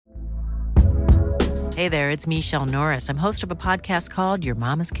Hey there, it's Michelle Norris. I'm host of a podcast called Your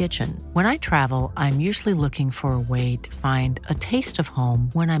Mama's Kitchen. When I travel, I'm usually looking for a way to find a taste of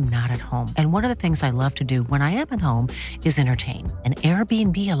home when I'm not at home. And one of the things I love to do when I am at home is entertain. And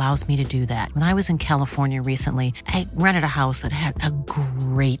Airbnb allows me to do that. When I was in California recently, I rented a house that had a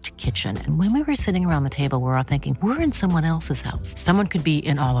great kitchen. And when we were sitting around the table, we were all thinking, we're in someone else's house. Someone could be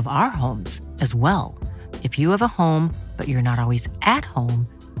in all of our homes as well. If you have a home, but you're not always at home,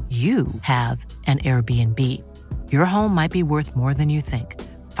 you have an Airbnb. Your home might be worth more than you think.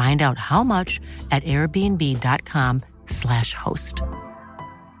 Find out how much at airbnb.com/host.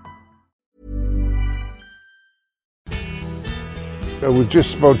 I was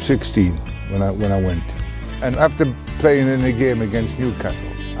just about 16 when I went. And after playing in a game against Newcastle,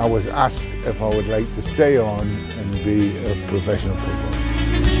 I was asked if I would like to stay on and be a professional footballer.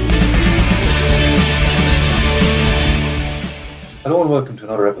 Hello and welcome to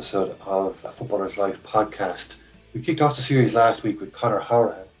another episode of A Footballer's Life podcast. We kicked off the series last week with Conor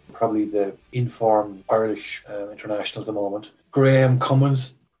Hourihane, probably the in-form Irish international at the moment. Graham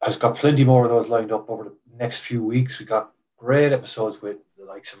Cummins has got plenty more of those lined up over the next few weeks. We got great episodes with the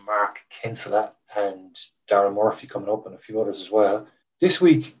likes of Mark Kinsella and Darren Murphy coming up and a few others as well. This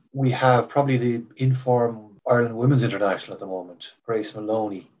week we have probably the in-form Ireland Women's International at the moment, Grace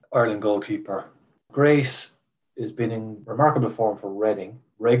Maloney, Ireland goalkeeper. Grace has been in remarkable form for Reading,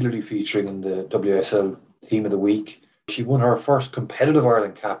 regularly featuring in the WSL Team of the Week. She won her first competitive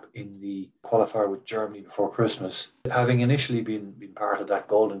Ireland cap in the qualifier with Germany before Christmas, having initially been part of that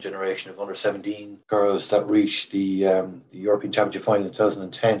golden generation of under-17 girls that reached the European Championship final in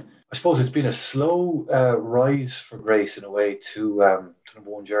 2010. I suppose it's been a slow rise for Grace in a way to number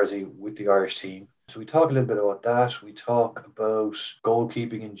one jersey with the Irish team. So we talk a little bit about that. We talk about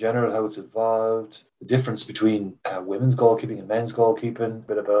goalkeeping in general, how it's evolved, the difference between women's goalkeeping and men's goalkeeping, a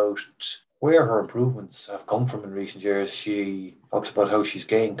bit about where her improvements have come from in recent years. She talks about how she's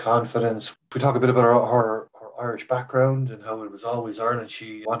gained confidence. We talk a bit about her Irish background and how it was always Ireland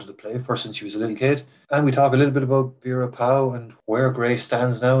she wanted to play for since she was a little kid. And we talk a little bit about Vera Pauw and where Grace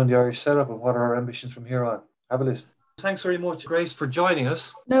stands now in the Irish setup and what are her ambitions from here on. Have a listen. Thanks very much, Grace, for joining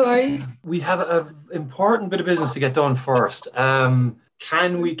us. No worries. We have an important bit of business to get done first.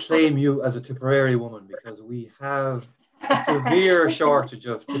 Can we claim you as a Tipperary woman? Because we have a severe shortage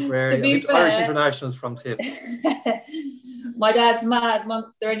of Tipperary Irish internationals from Tip. My dad's mad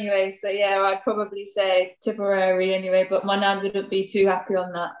Munster anyway, so yeah, I'd probably say Tipperary anyway, but my nan wouldn't be too happy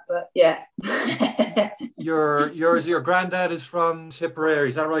on that, but yeah. Your granddad is from Tipperary,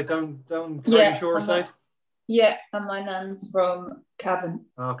 is that right? Down Shore side? Yeah, and my nan's from Cavan.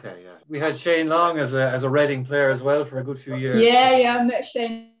 Okay, yeah. We had Shane Long as a Reading player as well for a good few years. Yeah, I met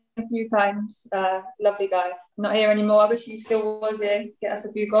Shane a few times. Lovely guy. Not here anymore. I wish he still was here. Get us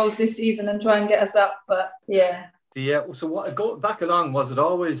a few goals this season and try and get us up, but yeah. So what, go back along, was it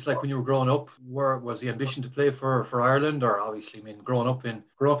always like when you were growing up, was the ambition to play for Ireland, or obviously, I mean, growing up in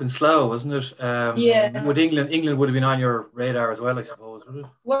Slough, wasn't it? Yeah. Would England would have been on your radar as well, I suppose, would it?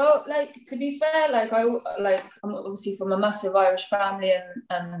 Well, to be fair, I'm obviously from a massive Irish family,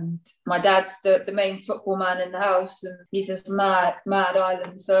 and my dad's the main football man in the house, and he's just mad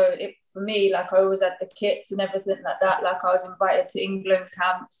Ireland. So for me, I always had the kits and everything like that. I was invited to England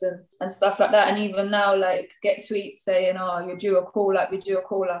camps and stuff like that. And even now, get tweets saying, "Oh, you're due a call up,"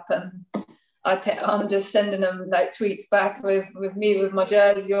 and I'm just sending them tweets back with me with my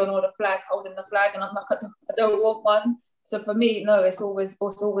jersey on or the flag, holding the flag, and I'm like, I don't want one. So for me, no, it's always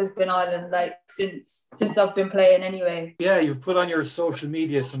been Ireland, since I've been playing anyway. Yeah, you've put on your social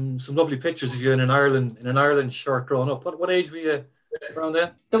media some lovely pictures of you in an Ireland shirt growing up. What age were you around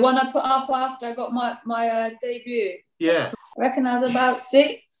then? The one I put up after I got my debut. Yeah. I reckon I was about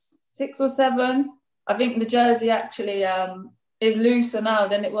six or seven. I think the jersey actually is looser now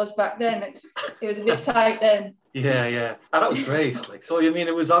than it was back then. It was a bit tight then. Yeah. And that was great. So I mean,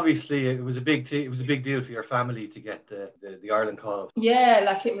 it was a big deal for your family to get the Ireland call up.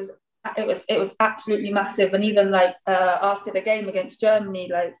 Yeah, it was absolutely massive. And even after the game against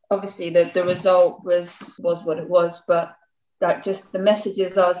Germany, obviously the result was what it was, but just the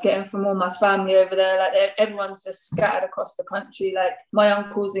messages I was getting from all my family over there, everyone's just scattered across the country. My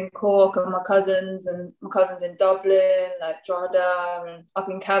uncles in Cork and my cousins in Dublin, Drogheda and up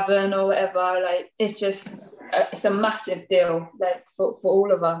in Cavan or whatever. It's a massive deal, for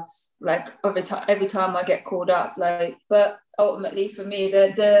all of us. Every time I get called up, but ultimately for me,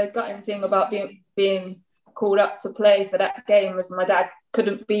 the gutting thing about being called up to play for that game was my dad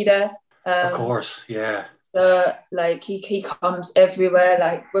couldn't be there. Of course, yeah. Like he comes everywhere.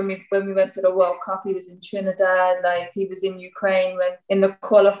 Like when we went to the World Cup, he was in Trinidad. Like he was in Ukraine when in the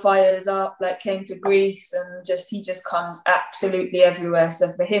qualifiers up. Like came to Greece and he just comes absolutely everywhere.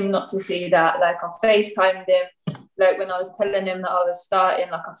 So for him not to see that, like I FaceTimed him. Like when I was telling him that I was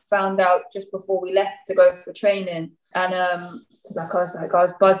starting, like I found out just before we left to go for training. And I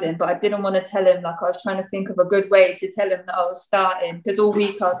was buzzing, but I didn't want to tell him. Like I was trying to think of a good way to tell him that I was starting, because all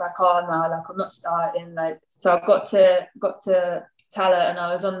week I was like, oh no, like I'm not starting. Like so I got to Tallaght and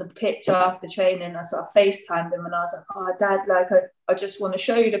I was on the pitch after training. I sort of FaceTimed him and I was like, oh Dad, like I just want to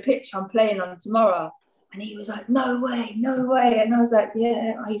show you the pitch I'm playing on tomorrow. And he was like, no way. And I was like,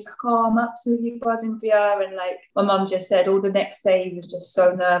 yeah. He's like, oh, I'm absolutely buzzing for you. And like my mum just said, all the next day he was just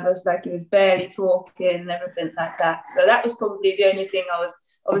so nervous, like he was barely talking and everything like that. So that was probably the only thing I was,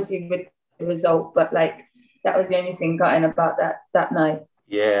 obviously with the result, but like that was the only thing gutting about that night.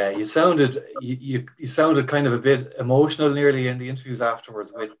 Yeah, you sounded kind of a bit emotional nearly in the interviews afterwards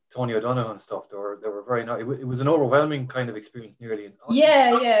with Tony O'Donoghue and stuff. They were very nice. It was an overwhelming kind of experience nearly.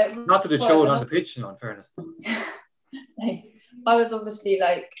 Yeah. Not that it showed on the pitch, in fairness. Thanks. I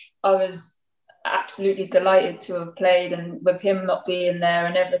was absolutely delighted to have played, and with him not being there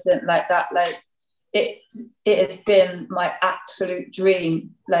and everything like that, like it has been my absolute dream,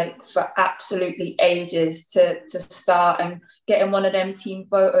 like for absolutely ages, to start and getting one of them team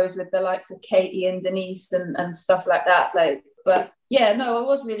photos with the likes of Katie and Denise and stuff like that. Like, but yeah, no, I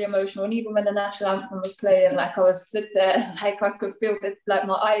was really emotional. And even when the national anthem was playing, like I was stood there, like I could feel it, like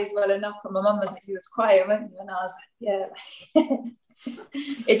my eyes welling up, and my mum was like, "You was crying, weren't you?" And I was like, "Yeah."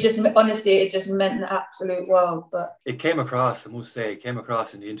 It just meant the absolute world. But it came across, I must say, in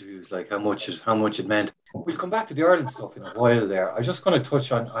the interviews, like how much it meant. We'll come back to the Ireland stuff in a while there. I'm just going to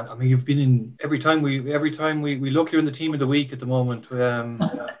touch on I mean, you've been in every time we look, you're in the team of the week at the moment, in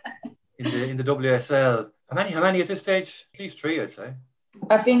the WSL. How many at this stage? At least 3, I'd say.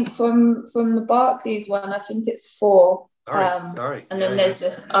 I think from the Barclays one, I think it's 4. Sorry. And then there's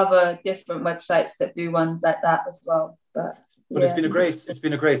just other different websites that do ones like that as well. But yeah. It's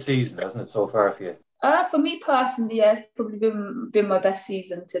been a great season, hasn't it, so far for you? For me personally, yeah, it's probably been my best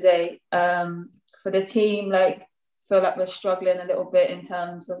season to date. For the team, like, feel like we're struggling a little bit in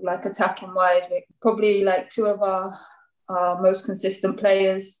terms of like attacking wise. We're probably like 2 of our most consistent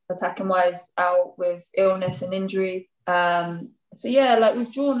players attacking wise out with illness and injury. So yeah, like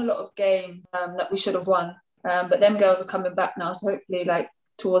we've drawn a lot of games that we should have won. But them girls are coming back now, so hopefully like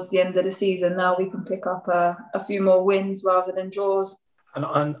towards the end of the season now we can pick up a few more wins rather than draws. And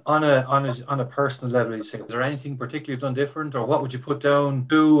on a personal level, you say, is there anything particularly you've done different, or what would you put down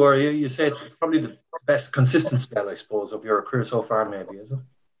to? Or you say it's probably the best consistent spell, I suppose, of your career so far, maybe, is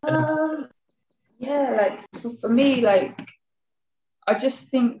it? Yeah, like so for me, like I just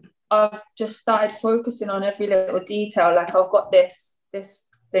think I've just started focusing on every little detail. Like I've got this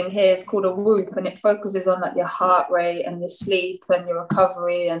thing here, it's called a Whoop, and it focuses on like your heart rate and your sleep and your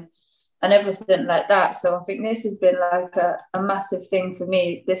recovery and everything like that. So I think this has been like a massive thing for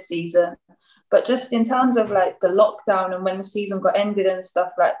me this season. But just in terms of like the lockdown and when the season got ended and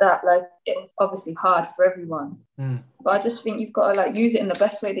stuff like that, like it was obviously hard for everyone. But I just think you've got to like use it in the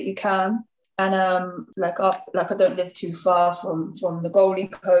best way that you can. And I don't live too far from the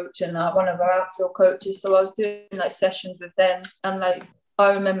goalie coach and one of our outfield coaches. So I was doing like sessions with them, and like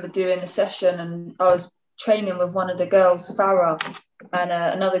I remember doing a session and I was training with one of the girls, Farah, and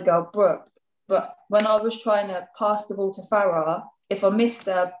another girl, Brooke. But when I was trying to pass the ball to Farah, if I missed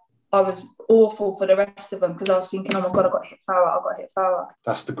her, I was awful for the rest of them because I was thinking, oh my God, I've got to hit Farah.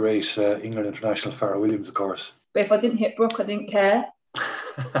 That's the great England international Farah Williams, of course. But if I didn't hit Brooke, I didn't care.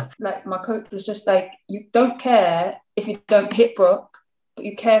 Like my coach was just like, you don't care if you don't hit Brooke, but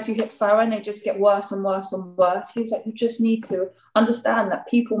you care if you hit Farah, and they just get worse and worse and worse. He was like, you just need to understand that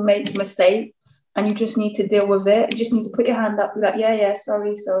people make mistakes and you just need to deal with it. You just need to put your hand up, be like, yeah,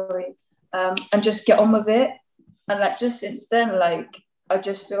 sorry. And just get on with it. And like just since then, like I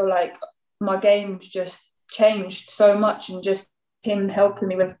just feel like my game's just changed so much, and just him helping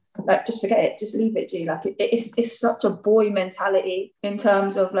me with like, just forget it, just leave it, G. Like it's such a boy mentality in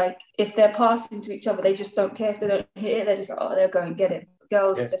terms of like, if they're passing to each other, they just don't care if they don't hit it. They're just like, oh, they'll go and get it.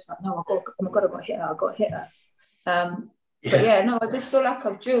 Girls are just like, no, oh my God, I've got to hit her. But yeah, no, I just feel like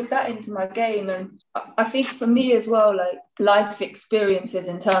I've drilled that into my game. And I think for me as well, like life experiences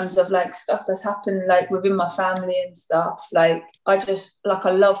in terms of like stuff that's happened like within my family and stuff. Like I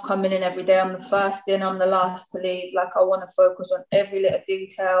love coming in every day. I'm the first in, I'm the last to leave. Like I want to focus on every little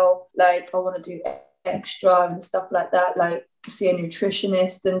detail. Like I want to do extra and stuff like that. Like see a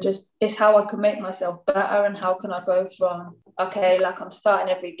nutritionist, and just it's how I can make myself better, and how can I go from, okay, like I'm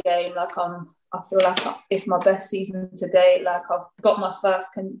starting every game, like I'm I feel like it's my best season to date. Like I've got my first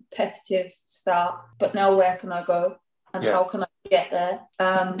competitive start, but now where can I go and how can I get there?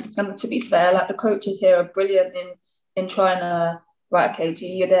 And to be fair, like the coaches here are brilliant in trying to, right, okay, G,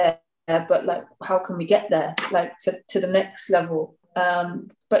 you're there, but like how can we get there, like to the next level?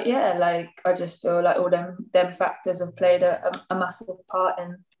 But yeah, like I just feel like all them factors have played a massive part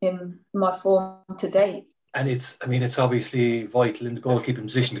in my form to date. And it's obviously vital in the goalkeeping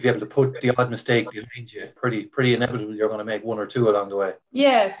position to be able to put the odd mistake behind you. Pretty inevitable you're going to make one or two along the way.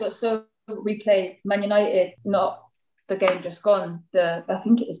 Yeah, so we played Man United, not the game just gone. I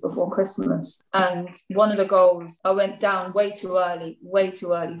think it was before Christmas. And one of the goals, I went down way too early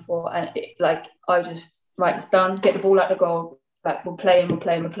for, and I just, right, it's done. Get the ball out the goal. Like we're playing.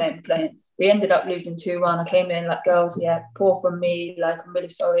 We ended up losing 2-1. I came in like, girls, yeah, poor from me. Like, I'm really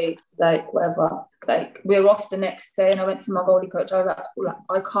sorry. Like, whatever. Like, we were off the next day, and I went to my goalie coach. I was like,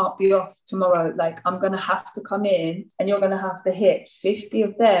 I can't be off tomorrow. Like, I'm going to have to come in, and you're going to have to hit 50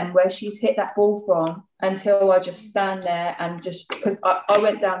 of them where she's hit that ball from until I just stand there and just, because I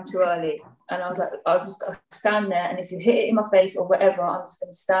went down too early. And I was like, I was going to stand there, and if you hit it in my face or whatever, I'm just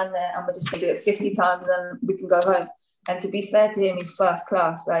going to stand there, and we're just going to do it 50 times, and we can go home. And to be fair to him, he's first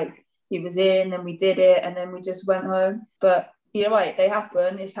class. Like, he was in and we did it and then we just went home. But you're right, they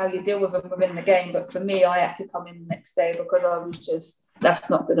happen. It's how you deal with them within the game. But for me, I had to come in the next day because I was just, that's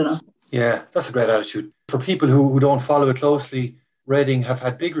not good enough. Yeah, that's a great attitude. For people who don't follow it closely, Reading have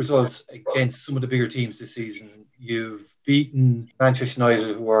had big results against some of the bigger teams this season. You've beaten Manchester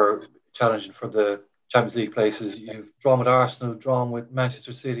United, who are challenging for the Champions League places. You've drawn with Arsenal, drawn with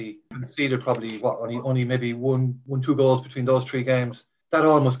Manchester City. Conceded probably only maybe one, 2 goals between those 3 games. That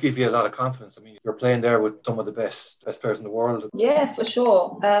all must give you a lot of confidence. I mean, you're playing there with some of the best players in the world. Yeah, for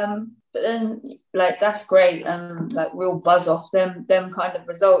sure. But then, like, that's great, and like we'll buzz off them kind of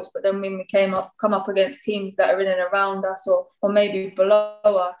results. But then when we come up against teams that are in and around us, or maybe below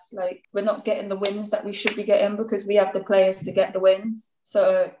us, like we're not getting the wins that we should be getting because we have the players to get the wins.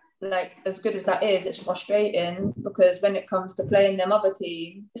 So, like, as good as that is, it's frustrating because when it comes to playing them other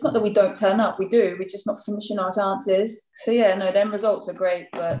team, it's not that we don't turn up, we do, we're just not finishing our chances. So yeah, no, them results are great,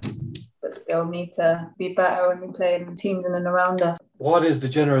 but still need to be better when we play teams in and around us. What is the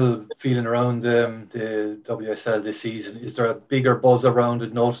general feeling around the WSL this season? Is there a bigger buzz around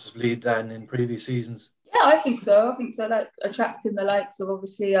it noticeably than in previous seasons? Yeah, I think so. Like attracting the likes of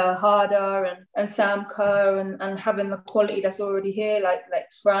obviously Harder and Sam Kerr and having the quality that's already here. Like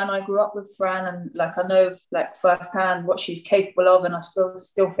Fran, I grew up with Fran, and like I know like firsthand what she's capable of, and I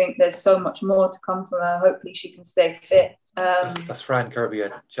still think there's so much more to come from her. Hopefully she can stay fit. That's Fran Kirby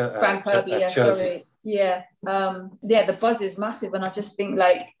at Chelsea. Sorry. Yeah. The buzz is massive, and I just think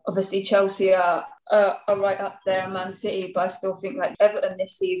like obviously Chelsea are right up there in Man City, but I still think like Everton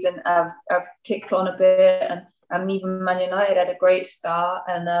this season have kicked on a bit, and even Man United had a great start,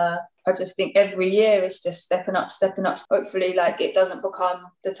 and I just think every year it's just stepping up. Hopefully like it doesn't become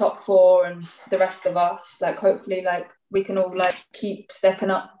the top 4 and the rest of us, like hopefully like we can all like keep stepping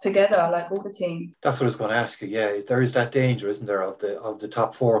up together, like all the team. That's what I was going to ask you. Yeah, there is that danger, isn't there, of the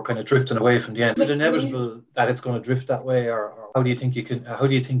top 4 kind of drifting away from the end. Is it inevitable that it's going to drift that way, or how do you think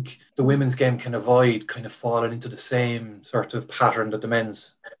the women's game can avoid kind of falling into the same sort of pattern that the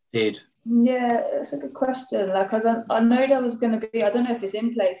men's did? Yeah, that's a good question. Like, I know there was going to be, I don't know if it's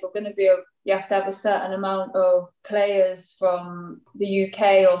in place or going to be, you have to have a certain amount of players from the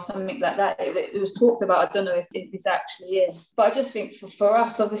UK or something like that. It was talked about. I don't know if this actually is. But I just think for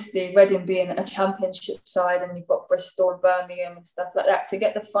us, obviously, Reading being a championship side, and you've got Bristol and Birmingham and stuff like that, to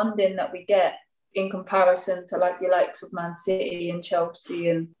get the funding that we get in comparison to like your likes of Man City and Chelsea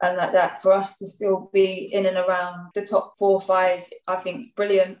and like that, for us to still be in and around the top 4 or 5, I think it's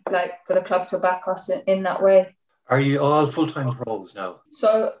brilliant, like for the club to back us in that way. Are you all full-time pros now?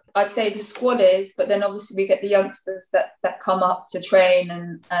 So I'd say the squad is, but then obviously we get the youngsters that come up to train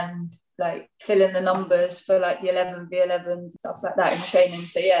and like fill in the numbers for like the 11v11 stuff like that in training.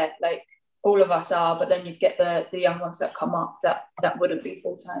 So yeah, like all of us are, but then you'd get the young ones that come up that wouldn't be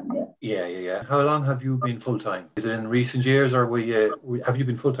full-time. Yeah. How long have you been full-time? Is it in recent years, or have you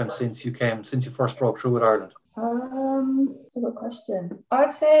been full-time since you first broke through with Ireland? That's a good question.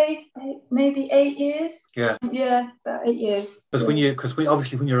 I'd say maybe 8 years. Yeah, about 8 years. Because when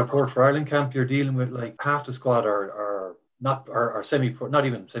you report for Ireland camp, you're dealing with like half the squad are semi-pro, not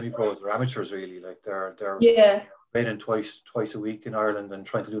even semi-pros, or amateurs really. Like they're training twice a week in Ireland and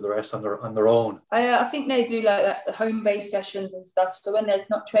trying to do the rest on their own. I think they do like that, the home-based sessions and stuff. So when they're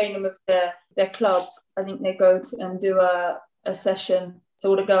not training with their club, I think they go and do a session. So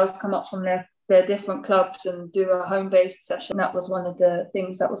all the girls come up from their their different clubs and do a home-based session. That was one of the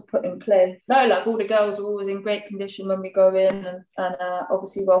things that was put in play. No, like all the girls were always in great condition when we go in, and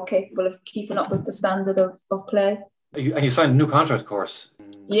obviously well capable of keeping up with the standard of play. And you signed a new contract, of course,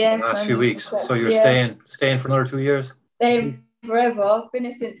 in the last few weeks. So you're staying for another 2 years? Staying forever. Been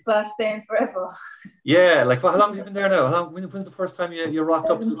here since birth, staying forever. Yeah, like how long have you been there now? When's the first time you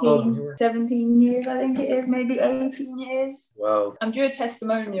rocked up to the club? 17 years, I think it is, maybe 18 years. Wow. I'm due a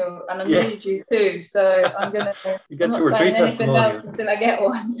testimonial, and I'm really due two, so I'm going to... You get 2 or 3 testimonials until I get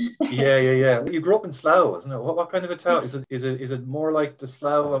one. Yeah. You grew up in Slough, isn't it? What kind of a town? Is it more like the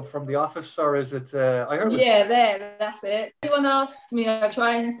Slough from The Office, or is it... I heard that's it. Everyone asks me, I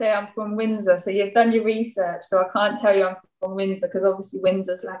try and say I'm from Windsor, so you've done your research, so I can't tell you I'm from Windsor, because obviously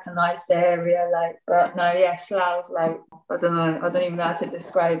Windsor's like a nice area, like, but no, Slough's like, I don't even know how to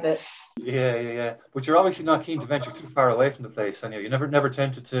describe it. Yeah. But you're obviously not keen to venture too far away from the place, and you never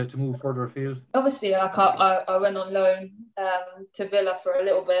tempted to move further afield. Obviously, I went on loan to Villa for a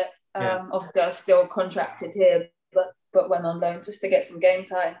little bit. Obviously, I was still contracted here, but went on loan just to get some game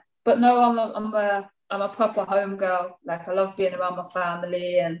time. But no, I'm a proper home girl. Like, I love being around my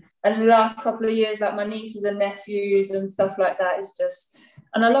family, and in the last couple of years, like my nieces and nephews and stuff like that is just,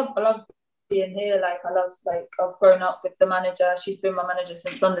 and I love being here. Like, I've grown up with the manager. She's been my manager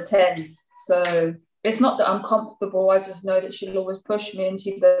since under 10s. So it's not that I'm comfortable. I just know that she'll always push me, and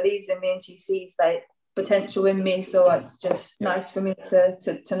she believes in me, and she sees like potential in me. So it's just nice for me to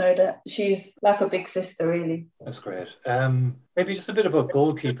know that she's like a big sister, really. That's great. Maybe just a bit about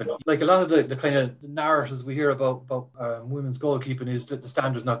goalkeeping. Like, a lot of the kind of narratives we hear about women's goalkeeping is that the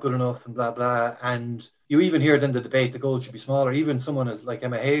standard's not good enough and blah blah. And you even hear then the debate the goal should be smaller. Even someone as like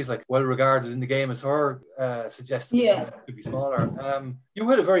Emma Hayes, like well regarded in the game as her, suggested it should be smaller. You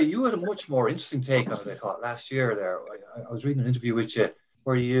had a much more interesting take on it, I thought, last year. There, I was reading an interview with you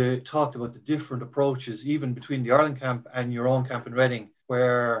where you talked about the different approaches, even between the Ireland camp and your own camp in Reading,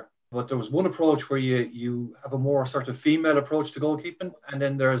 but there was one approach where you have a more sort of female approach to goalkeeping, and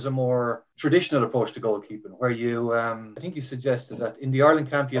then there's a more traditional approach to goalkeeping, where you, I think you suggested that in the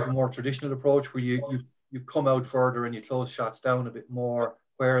Ireland camp you have a more traditional approach where you come out further and you close shots down a bit more,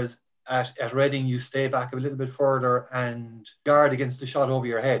 whereas at Reading you stay back a little bit further and guard against the shot over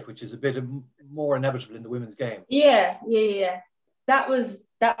your head, which is a bit more inevitable in the women's game. Yeah. That was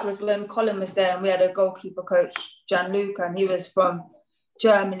when Colin was there, and we had a goalkeeper coach, Gianluca, and he was from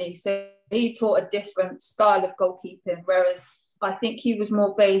Germany. So he taught a different style of goalkeeping, whereas I think he was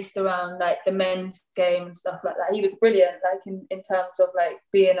more based around like the men's game and stuff like that. He was brilliant, like in terms of like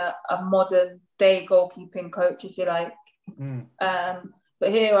being a modern day goalkeeping coach, if you like.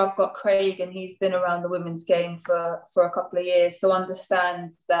 But here I've got Craig, and he's been around the women's game for a couple of years, so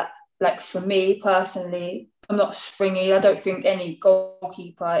understands that, like, for me personally, I'm not springy. I don't think any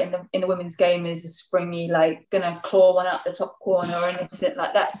goalkeeper in the women's game is a springy, like gonna claw one out the top corner or anything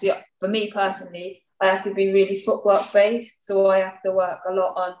like that. So for me personally, I have to be really footwork based. So I have to work a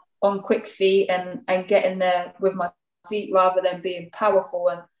lot on quick feet and getting there with my feet, rather than being powerful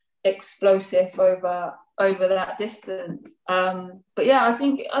and explosive over that distance. But yeah, I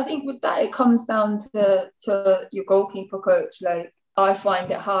think with that it comes down to your goalkeeper coach. Like, I find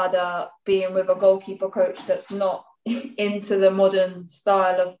it harder being with a goalkeeper coach that's not into the modern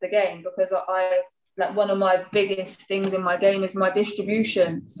style of the game, because I like, one of my biggest things in my game is my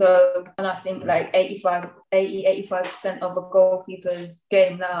distribution. So, and I think like 85% of a goalkeeper's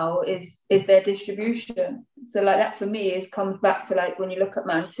game now is their distribution. So like that for me comes back to like when you look at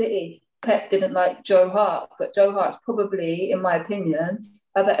Man City, Pep didn't like Joe Hart, but Joe Hart's probably, in my opinion,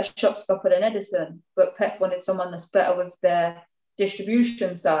 a better shot stopper than Edison. But Pep wanted someone that's better with their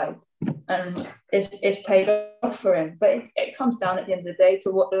distribution side, and it's paid off for him. But it comes down at the end of the day to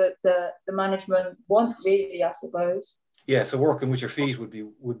what the management wants, really, I suppose. Yeah, so working with your feet would be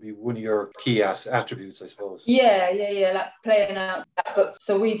one of your key attributes, I suppose. Yeah, like playing out. But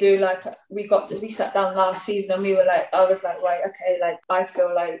so we do, like, we sat down last season, and we were like, I was like, right, okay, like I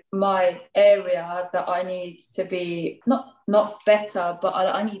feel like my area that I need to be not better, but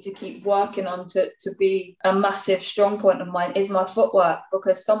I need to keep working on to be a massive strong point of mine is my footwork,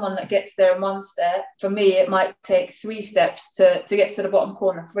 because someone that gets there in one step, for me, it might take 3 steps to get to the bottom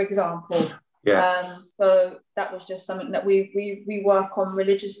corner, for example. Yeah. So that was just something that we work on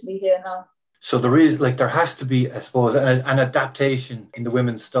religiously here now. So there has to be, I suppose, an adaptation in the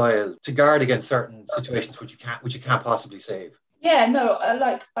women's style to guard against certain situations which you can't possibly save. Yeah, no,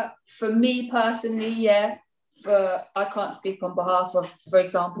 for me personally, yeah. I can't speak on behalf of, for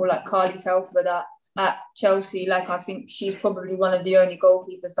example, like Carly Telford at Chelsea. Like, I think she's probably one of the only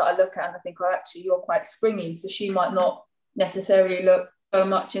goalkeepers that I look at and I think, oh, actually, you're quite springy. So she might not necessarily look so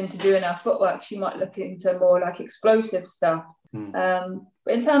much into doing our footwork. She might look into more like explosive stuff.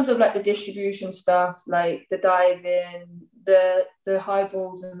 But in terms of like the distribution stuff, like the diving, the high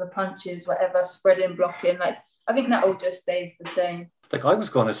balls and the punches, whatever, spreading, blocking, like I think that all just stays the same. Like I was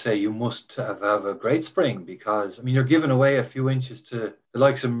going to say, you must have a great spring because, I mean, you're giving away a few inches to the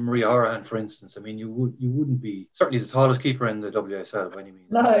likes of Maria Horahan, for instance. I mean, you wouldn't be certainly the tallest keeper in the WSL by any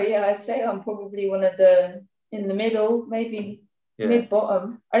means. No, yeah, I'd say I'm probably one of the in the middle, maybe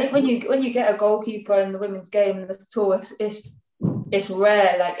mid-bottom. I think when you get a goalkeeper in the women's game that's tall, it's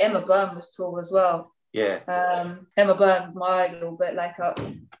rare. Like Emma Byrne was tall as well. Yeah. Emma Byrne, my idol, but like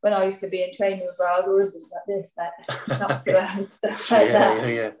when I used to be in training with her, I was always just like this, like up and stuff like that.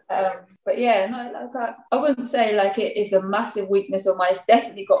 Yeah. But yeah, no, like I wouldn't say like it is a massive weakness of mine. It's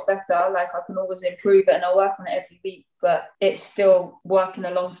definitely got better. Like I can always improve it, and I work on it every week. But it's still working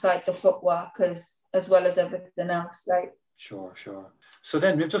alongside the footwork as well as everything else. Like. Sure. So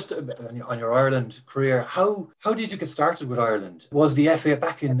then, just on your Ireland career, how did you get started with Ireland? Was the FA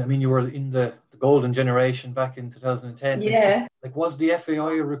back in? I mean, you were in the golden generation back in 2010. Yeah. Like, was the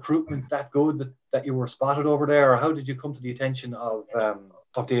FAI recruitment that good that you were spotted over there, or how did you come to the attention of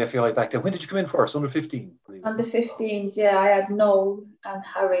the FAI back then? When did you come in first? Under 15? Under 15s, yeah. I had Noel and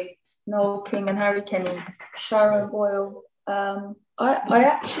Harry, Noel King and Harry Kenny, Sharon Boyle. I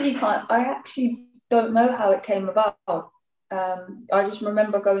actually don't know how it came about. I just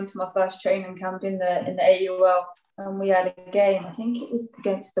remember going to my first training camp in the AUL, and we had a game. I think it was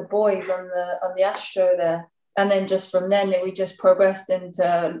against the boys on the Astro there, and then just from then we just progressed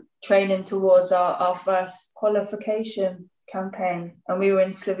into training towards our first qualification campaign, and we were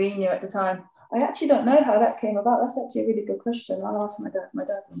in Slovenia at the time. I actually don't know how that came about. That's actually a really good question. I'll ask my dad.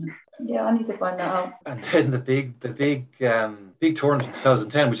 Yeah, I need to find that out. And then the big tournament in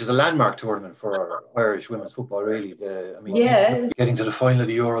 2010, which is a landmark tournament for Irish women's football, really. Getting to the final of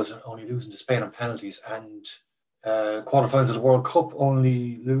the Euros and only losing to Spain on penalties, and quarterfinals of the World Cup,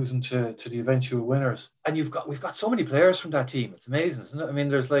 only losing to the eventual winners. And we've got so many players from that team. It's amazing, isn't it? I mean,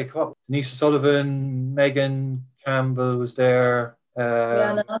 there's like Denise Sullivan, Megan Campbell was there.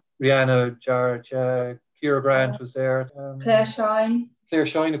 Rihanna George, Kira Grant was there. Claire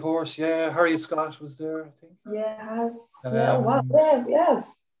Shine, of course, yeah. Harriet Scott was there, I think. Yeah, wow,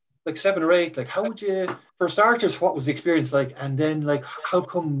 like 7 or 8. Like, how would you, for starters, what was the experience like? And then, like, how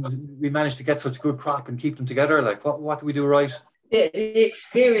come we managed to get such a good crop and keep them together? Like, what do we do right? The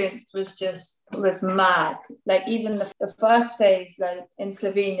experience was mad. Like even the first phase, like in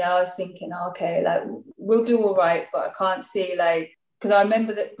Slovenia, I was thinking, okay, like we'll do all right, but I can't see like, because I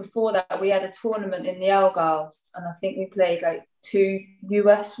remember that before that we had a tournament in the Algarve, and I think we played like 2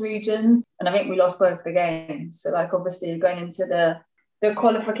 US regions, and I think we lost both the games. So like obviously going into the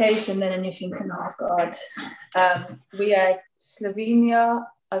qualification then, and you're thinking, oh God. We had Slovenia,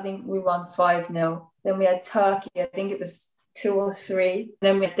 I think we won 5-0. Then we had Turkey, I think it was 2 or 3.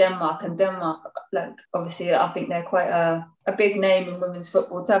 Then we had Denmark, and Denmark, like obviously I think they're quite a big name in women's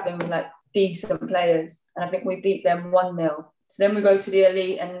football, tapping with like decent players, and I think we beat them 1-0. So then we go to the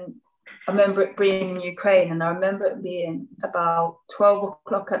elite, and I remember it being in Ukraine, and I remember it being about 12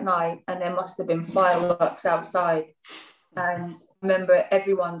 o'clock at night, and there must have been fireworks outside. And I remember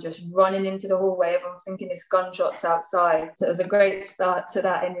everyone just running into the hallway, everyone thinking it's gunshots outside. So it was a great start to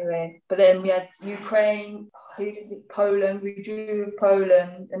that anyway. But then we had Ukraine, Poland, we drew with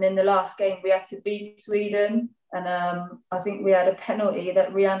Poland. And in the last game, we had to beat Sweden. And I think we had a penalty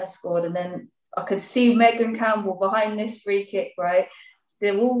that Rihanna scored. And then I could see Megan Campbell behind this free kick, right?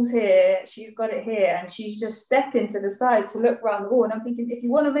 The wall's here, she's got it here, and she's just stepping to the side to look around the wall. And I'm thinking, if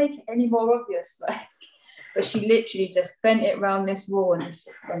you want to make it any more obvious, like, but she literally just bent it around this wall and it's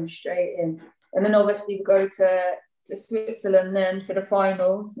just gone straight in. And then obviously we go to Switzerland then for the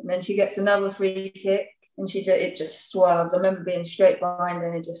finals, and then she gets another free kick, and it just swerved. I remember being straight behind her,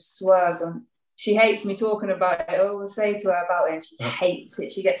 and it just swerved. And she hates me talking about it. I always say to her about it, and she hates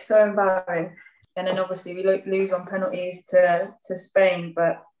it. She gets so embarrassed. And then obviously we lose on penalties to Spain,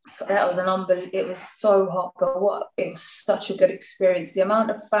 but that was it was so hot, but it was such a good experience. The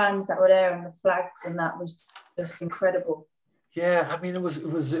amount of fans that were there and the flags and that was just incredible. Yeah, I mean, it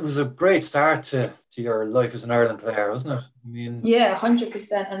was a great start to your life as an Ireland player, wasn't it? I mean, yeah,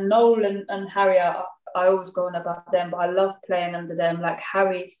 100%. And Noel and Harry, I always go on about them, but I love playing under them. Like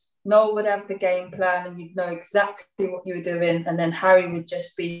Harry, Noel would have the game plan and you'd know exactly what you were doing, and then Harry would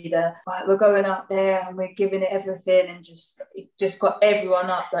just be there, right, we're going out there and we're giving it everything, and it just got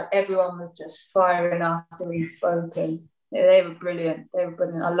everyone up. Like everyone was just firing after he'd spoken. Yeah, they were brilliant.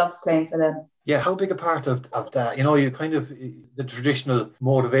 I loved playing for them. Yeah, how big a part of that, you kind of, the traditional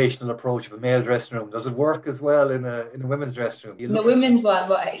motivational approach of a male dressing room, does it work as well in a women's dressing room? The women's one,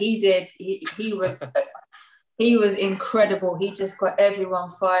 what he did, he was he was incredible. He just got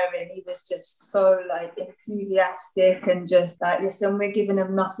everyone firing. He was just so like enthusiastic and just like, listen, we're giving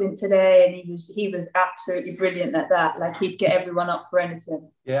him nothing today. And he was absolutely brilliant at that. Like he'd get everyone up for anything.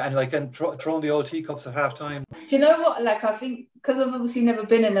 Yeah, and throwing the old teacups at half time. Do you know what? Like I think because I've obviously never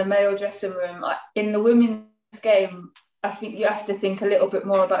been in a male dressing room, in the women's game, I think you have to think a little bit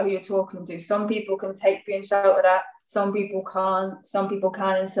more about who you're talking to. Some people can take being shouted at. Some people can't. Some people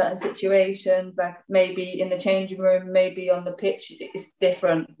can in certain situations, like maybe in the changing room, maybe on the pitch, it's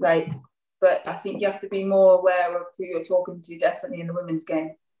different. But I think you have to be more aware of who you're talking to, definitely in the women's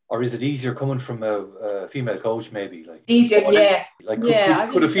game. Or is it easier coming from a female coach, maybe? Easier, yeah.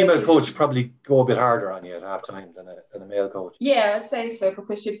 Could a female coach probably go a bit harder on you at half time than a male coach? Yeah, I'd say so,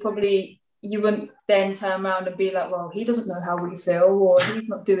 because you wouldn't then turn around and be like, well, he doesn't know how we feel, or he's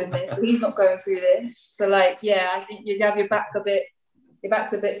not doing this, or he's not going through this. So I think you'd have your back's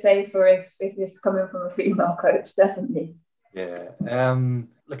a bit safer if it's coming from a female coach, definitely. Yeah.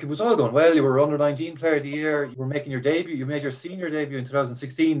 It was all going well. You were under 19 player of the year. You were making your debut. You made your senior debut in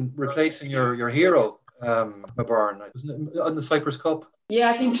 2016, replacing your hero, McByrne, wasn't it, on the Cyprus Cup? Yeah,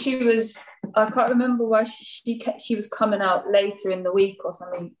 I think she was. I can't remember why she was coming out later in the week or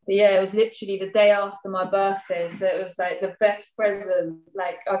something. But yeah, it was literally the day after my birthday, so it was like the best present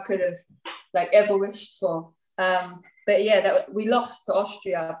I could have ever wished for. But yeah, we lost to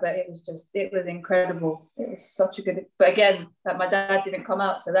Austria, but it was incredible. It was such a good. But again, my dad didn't come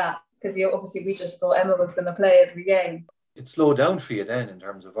out to that because we just thought Emma was going to play every game. It slowed down for you then in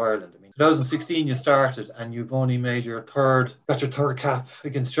terms of Ireland. I mean, 2016 you started and you've only made your third cap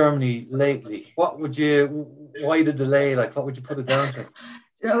against Germany lately. Why the delay? What would you put it down to?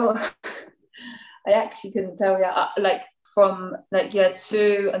 I actually couldn't tell you. You had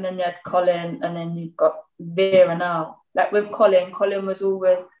Sue, and then you had Colin, and then you've got Vera now. With Colin was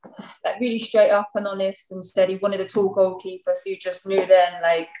always really straight up and honest and said he wanted a tall goalkeeper. So you just knew then,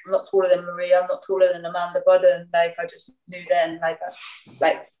 I'm not taller than Maria, I'm not taller than Amanda Budden. I just knew then,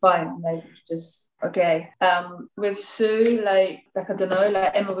 that's fine. Just okay. With Sue, I don't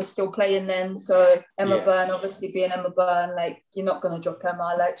know, Emma was still playing then. So Emma Byrne, obviously being Emma Byrne, you're not going to drop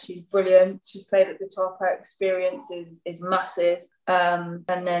Emma. She's brilliant. She's played at the top. Her experience is massive. And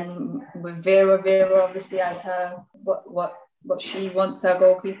then with Vera obviously has her what she wants her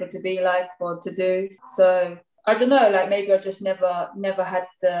goalkeeper to be like or to do. So I don't know, maybe I just never had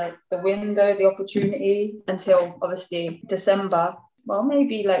the window, the opportunity until obviously December. Well,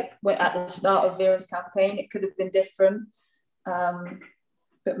 maybe when at the start of Vera's campaign it could have been different,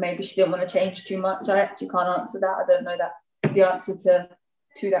 but maybe she didn't want to change too much. I actually can't answer that. I don't know the answer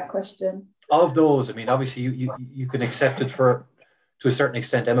to that question. Of those, I mean, obviously you can accept it to a certain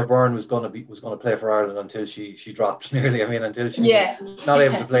extent. Emma Byrne was going to play for Ireland until she dropped nearly. I mean, until she was not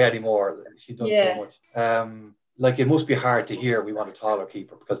able to play anymore. She'd done so much. It must be hard to hear we want a taller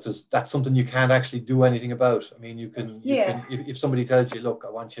keeper, because that's something you can't actually do anything about. I mean, you can if somebody tells you, look,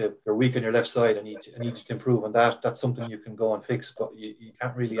 I want you're weak on your left side, I need you to improve on that. That's something you can go and fix, but you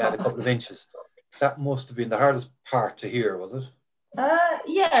can't really add a couple of inches. That must have been the hardest part to hear, was it?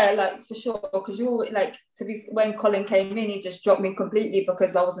 For sure, because when Colin came in, he just dropped me completely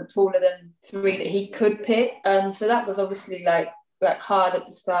because I wasn't taller than 3 that he could pick. So that was obviously hard at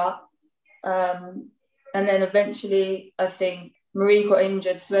the start. And then eventually I think Marie got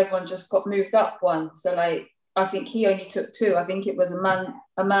injured, so everyone just got moved up one. So I think he only took 2. I think it was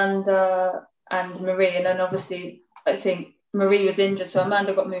Amanda and Marie, and then obviously I think Marie was injured, so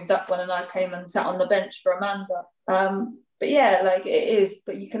Amanda got moved up one and I came and sat on the bench for Amanda. But yeah, it is,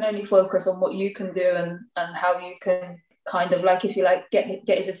 but you can only focus on what you can do and how you can kind of if you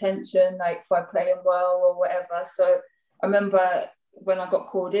get his attention, by playing well or whatever. So I remember when I got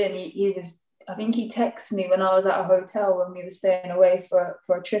called in, I think he texted me when I was at a hotel when we were staying away for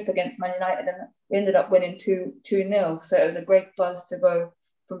a trip against Man United, and we ended up winning 2-0. So it was a great buzz to go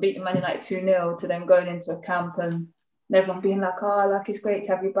from beating Man United 2-0 to then going into a camp and everyone being it's great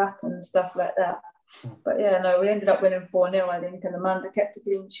to have you back and stuff like that. But we ended up winning 4-0, I think, and Amanda kept a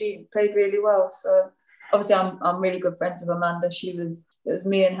clean sheet, played really well. So obviously I'm really good friends with Amanda. It was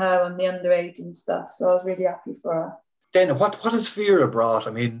me and her on the under-8 and stuff, so I was really happy for her. Then what has Vera brought?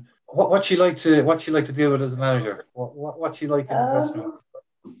 I mean, what she like to deal with as a manager? What she like in the dressing room?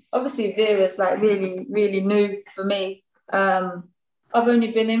 Obviously Vera's really, really new for me. I've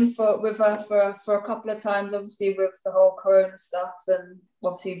only been in with her for a couple of times, obviously with the whole Corona stuff, and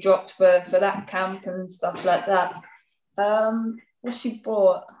obviously dropped for that camp and stuff like that. What she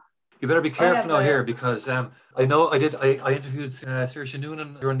brought? You better be careful now here, because I know I interviewed Saoirse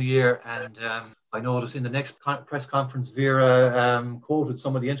Noonan during the year, and I noticed in the next press conference Vera quoted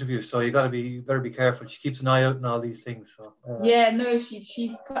some of the interviews, so you better be careful. She keeps an eye out on all these things. So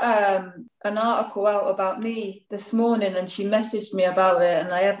she put an article out about me this morning, and she messaged me about it,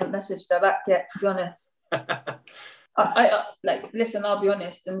 and I haven't messaged her back yet, to be honest. I listen, I'll be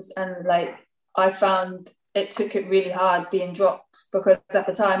honest, and like I found it took it really hard being dropped, because at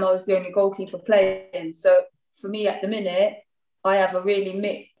the time I was the only goalkeeper playing. So for me at the minute, I have a really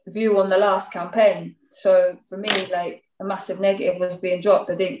mixed view on the last campaign. So for me, like, a massive negative was being dropped.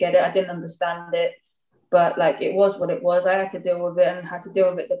 I didn't get it. I didn't understand it. But like, it was what it was. I had to deal with it, and had to deal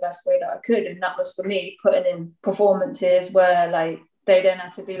with it the best way that I could. And that was for me putting in performances where like they then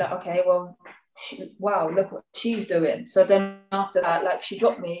had to be like, okay, well, wow, look what she's doing. So then after that, like, she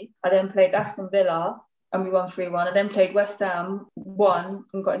dropped me. I then played Aston Villa and we won 3-1. I then played West Ham, won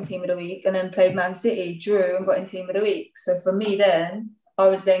and got in Team of the Week, and then played Man City, drew and got in Team of the Week. So for me then, I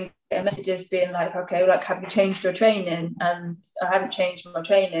was then getting messages being like, okay, like, have you changed your training? And I hadn't changed my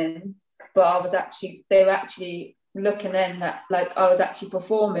training, but they were actually looking then at, like, I was actually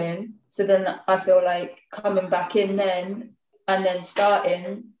performing. So then I feel like coming back in then and then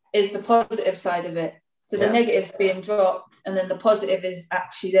starting is the positive side of it. So the negative's being dropped, and then the positive is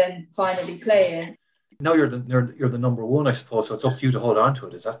actually then finally playing. Now you're the number one, I suppose, so it's up to you to hold on to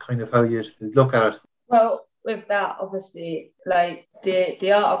it. Is that kind of how you look at it? Well, with that, obviously, like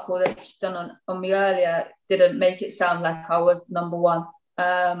the article that she's done on me earlier didn't make it sound like I was number one.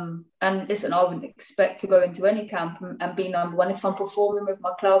 And listen, I wouldn't expect to go into any camp and be number one if I'm performing with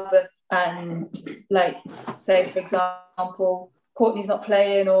my club and like, say, for example, Courtney's not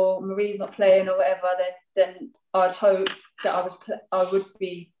playing or Marie's not playing or whatever, then I'd hope that I would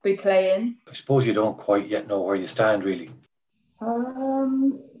be playing. I suppose you don't quite yet know where you stand, really.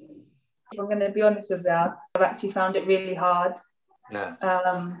 If I'm going to be honest with you, I've actually found it really hard. Yeah.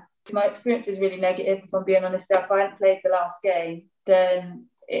 My experience is really negative, if I'm being honest. If I hadn't played the last game, then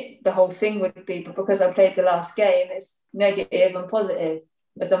the whole thing would be, but because I played the last game, it's negative and positive.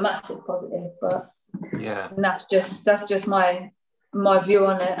 It's a massive positive, but yeah, and that's just my view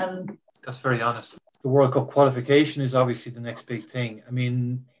on it. And that's very honest. The World Cup qualification is obviously the next big thing. I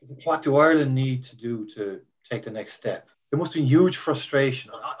mean, what do Ireland need to do to take the next step? There must be huge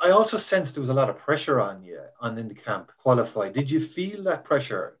frustration. I also sensed there was a lot of pressure on you in the camp to qualify. Did you feel that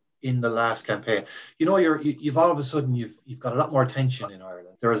pressure in the last campaign? You know, you've all of a sudden you've got a lot more attention in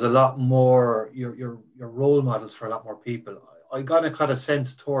Ireland. There is a lot more. You're role models for a lot more people. I got a kind of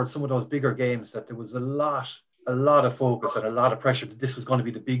sense towards some of those bigger games that there was a lot of focus and a lot of pressure that this was going to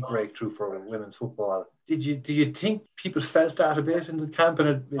be the big breakthrough for women's football. Did you think people felt that a bit in the camp,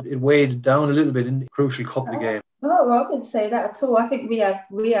 and it weighed down a little bit in the crucial couple of games? No, I wouldn't say that at all. I think we have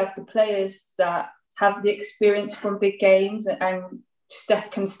the players that have the experience from big games and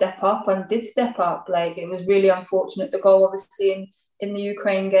can step up, and did step up. Like, it was really unfortunate, the goal obviously in the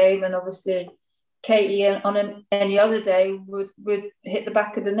Ukraine game, and obviously Katie on any other day would hit the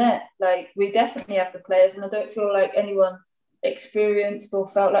back of the net. Like, we definitely have the players, and I don't feel like anyone experienced or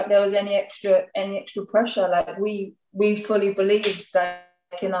felt like there was any extra pressure. Like, we fully believed that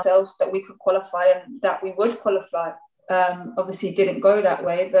in ourselves that we could qualify and that we would qualify. Obviously it didn't go that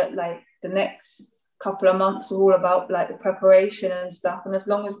way, but like, the next couple of months are all about like the preparation and stuff, and as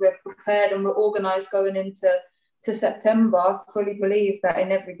long as we're prepared and we're organised going into September, I fully believe that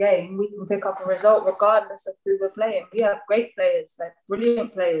in every game we can pick up a result regardless of who we're playing. We have great players, like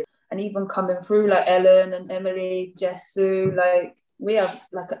brilliant players, and even coming through like Ellen and Emily, Jessu, like we have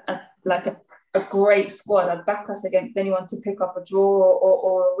like a great squad. I'd back us against anyone to pick up a draw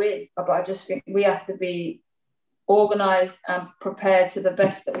or a win, but I just think we have to be organised and prepared to the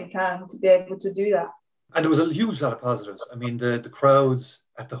best that we can to be able to do that. And there was a huge lot of positives. I mean, the crowds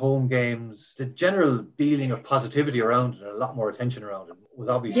at the home games, the general feeling of positivity around it, and a lot more attention around it was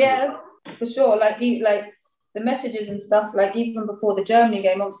obviously... Yeah, for sure. Like the messages and stuff, like even before the Germany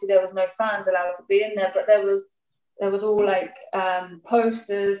game, obviously there was no fans allowed to be in there, but there was all like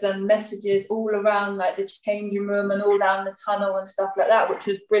posters and messages all around like the changing room and all down the tunnel and stuff like that, which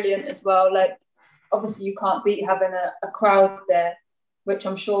was brilliant as well. Like, obviously you can't beat having a crowd there, which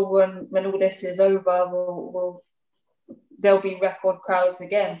I'm sure when all this is over, there'll be record crowds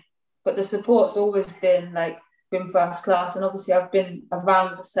again. But the support's always been first class, and obviously I've been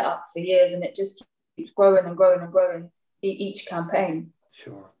around the setup for years, and it just keeps growing and growing and growing each campaign.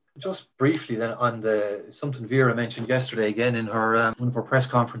 Sure. Just briefly then on something Vera mentioned yesterday again in her one of her press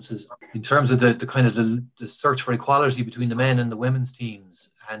conferences in terms of the kind of the search for equality between the men and the women's teams,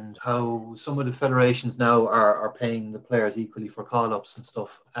 and how some of the federations now are paying the players equally for call-ups and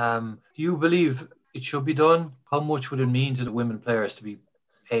stuff. Do you believe it should be done? How much would it mean to the women players to be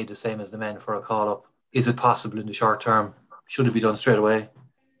paid the same as the men for a call-up? Is it possible in the short term? Should it be done straight away?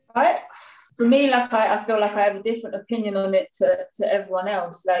 For me, I feel like I have a different opinion on it to everyone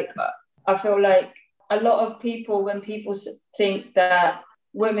else. Like, I feel like a lot of people, when people think that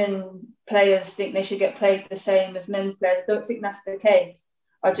women players think they should get played the same as men's players, I don't think that's the case.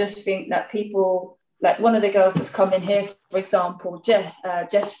 I just think that people, like one of the girls that's come in here, for example, Jess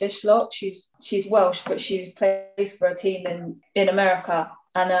Fishlock, she's Welsh, but she's plays for a team in America.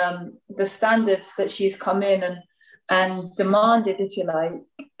 And the standards that she's come in and demanded, if you like,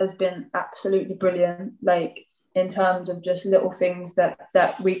 has been absolutely brilliant. Like in terms of just little things that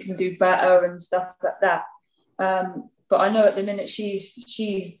we can do better and stuff like that. But I know at the minute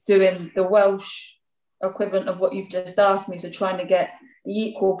she's doing the Welsh equivalent of what you've just asked me, so trying to get the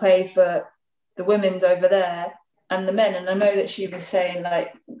equal pay for the women's over there and the men. And I know that she was saying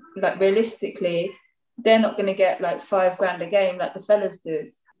like realistically, they're not going to get like $5,000 a game like the fellas do,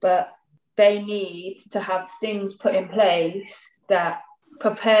 but they need to have things put in place that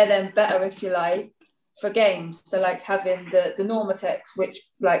prepare them better, if you like, for games. So like having the Normatex, which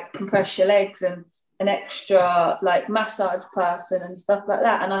like compress your legs, and an extra like massage person and stuff like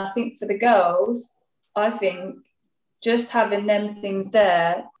that. And I think for the girls, I think just having them things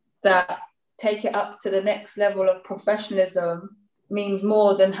there that take it up to the next level of professionalism means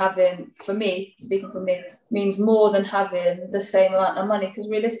more than having, for me, speaking for me, means more than having the same amount of money.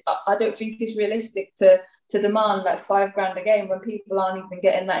 Because I don't think it's realistic to demand like $5,000 a game when people aren't even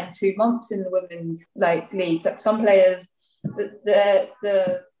getting that in 2 months in the women's like league. Like some players,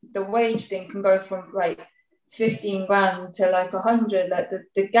 the wage thing can go from like 15 grand to like 100. Like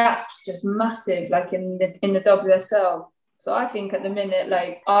the gap's just massive, like in the WSL. So I think at the minute,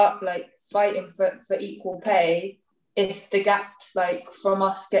 like fighting for equal pay, if the gap's like from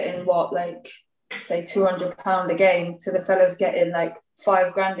us getting what, like say £200 a game to the fellas getting like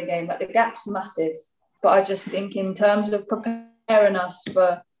 $5,000 a game, like the gap's massive. But I just think in terms of preparing us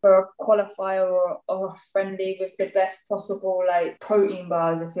for a qualifier or a friendly with the best possible like protein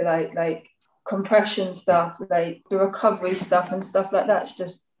bars, if you like compression stuff, like the recovery stuff and stuff like that's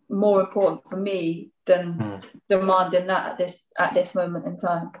just more important for me than demanding that at this moment in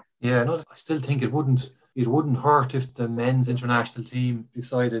time. Yeah, no, I still think it wouldn't hurt if the men's international team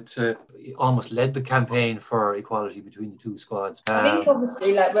decided to almost lead the campaign for equality between the two squads. I think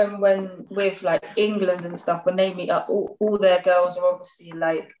obviously like when with like England and stuff, when they meet up, all their girls are obviously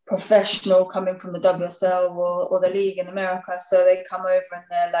like professional coming from the WSL or the league in America. So they come over and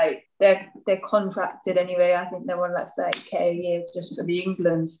they're like, they're contracted anyway. I think they're on like 30k a year just for the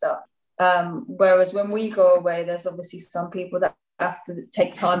England stuff. Whereas when we go away, there's obviously some people that have to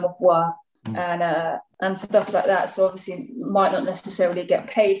take time off work and stuff like that, so obviously might not necessarily get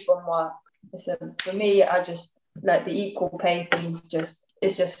paid from work. So for me, I just like the equal pay things,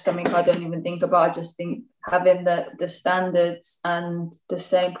 it's just something I don't even think about. I just think having the standards and the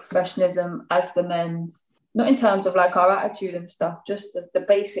same professionalism as the men's, not in terms of like our attitude and stuff, just the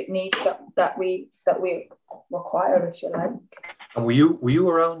basic needs that we require, if you like. And were you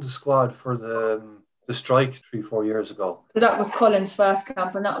around the squad for the strike 3-4 years ago? So that was Colin's first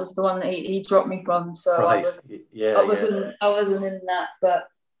camp, and that was the one that he dropped me from. So right. I wasn't in that, but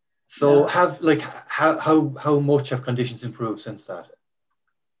so how much have conditions improved since that?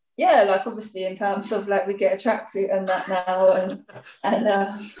 Yeah, like obviously in terms of like we get a tracksuit and that now, and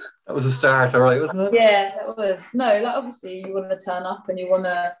that was a start, all right, wasn't it? Yeah, it was. No, like obviously you want to turn up and you want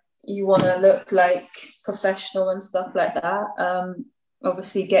to look like professional and stuff like that.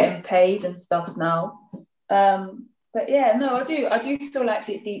 Obviously getting paid and stuff now. But yeah, no, I do feel like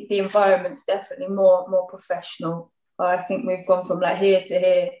the environment's definitely more professional. I think we've gone from like here to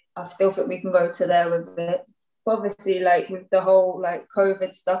here. I still think we can go to there with it. But obviously, like with the whole like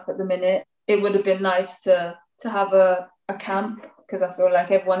COVID stuff at the minute, it would have been nice to have a camp, because I feel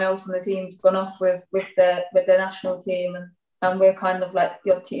like everyone else on the team's gone off with their national team, and we're kind of like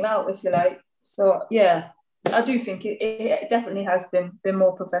the odd team out, if you like. So yeah, I do think it definitely has been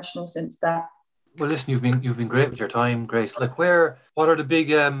more professional since that. Well, listen, you've been great with your time, Grace. Like, what are the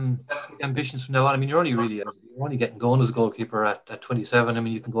big ambitions from now on? I mean, you're only getting going as a goalkeeper at 27. I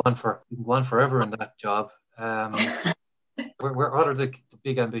mean, you can go on forever in that job. What are the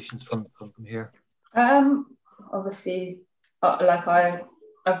big ambitions from here? Obviously, like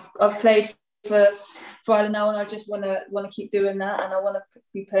I've played for Friday now, and I just want to keep doing that, and I want to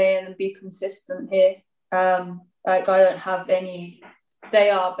be playing and be consistent here. Like I don't have any. They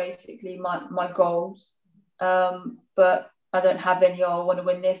are basically my goals, but I don't have any. Oh, I want to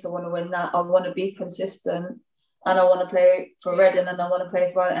win this. I want to win that. I want to be consistent, and I want to play for Reading, and I want to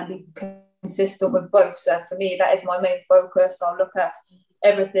play for and be consistent with both. So for me, that is my main focus. I'll look at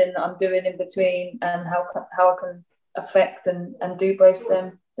everything that I'm doing in between and how I can affect and do both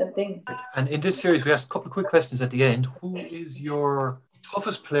them things. And in this series, we asked a couple of quick questions at the end. Who is your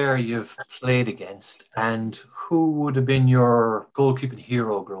toughest player you've played against, and who would have been your goalkeeping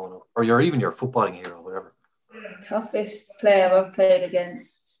hero growing up, or even your footballing hero, whatever? Toughest player I've played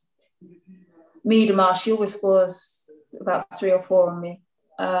against, Miedemar. She always scores about 3 or 4 on me.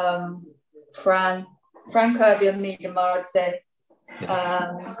 Fran Kirby and Miedemar, I'd say.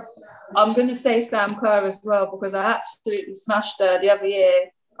 Yeah. I'm going to say Sam Kerr as well, because I absolutely smashed her the other year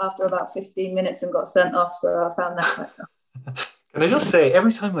after about 15 minutes and got sent off, so I found that quite tough. Can I just say,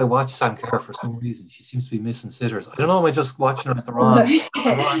 every time I watch Sam Kerr, for some reason, she seems to be missing sitters. I don't know, am I just watching her at the wrong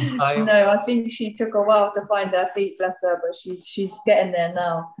time? No, I think she took a while to find her feet, bless her, but she's getting there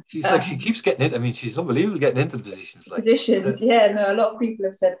now. She's she keeps getting it. I mean, she's unbelievable getting into the positions. Yeah, no, a lot of people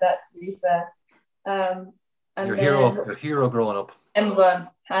have said that, to be fair. And your hero growing up. Emma Byrne,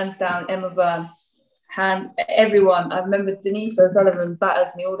 hands down, Emma Byrne. Everyone. I remember Denise O'Sullivan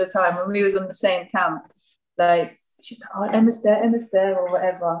batters me all the time when we was on the same camp. Like, she's like, oh, Emma's there, or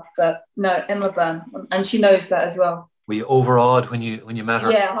whatever. But no, Emma Byrne, and she knows that as well. Were you overawed when you met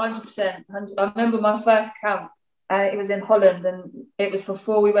her? Yeah, 100%. I remember my first camp. It was in Holland, and it was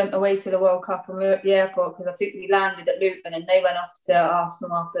before we went away to the World Cup, and we were at the airport because I think we landed at Luton, and they went off to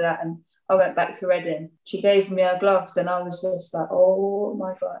Arsenal after that, and I went back to Reading. She gave me her gloves, and I was just like, oh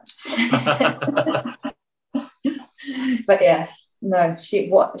my God. But yeah, no, she's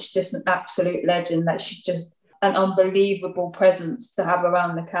just an absolute legend. Like, she's just an unbelievable presence to have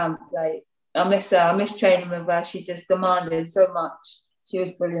around the camp. Like, I miss her. I miss training with her. She just demanded so much. She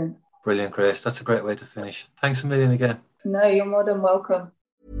was brilliant. Brilliant, Grace. That's a great way to finish. Thanks a million again. No, you're more than welcome.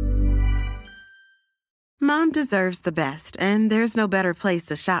 Mom deserves the best, and there's no better place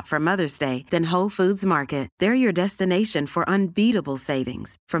to shop for Mother's Day than Whole Foods Market. They're your destination for unbeatable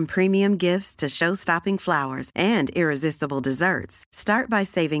savings, from premium gifts to show-stopping flowers and irresistible desserts. Start by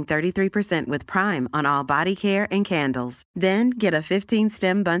saving 33% with Prime on all body care and candles. Then get a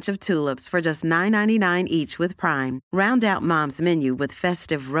 15-stem bunch of tulips for just $9.99 each with Prime. Round out Mom's menu with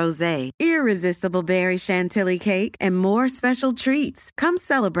festive rosé, irresistible berry chantilly cake, and more special treats. Come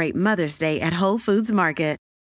celebrate Mother's Day at Whole Foods Market.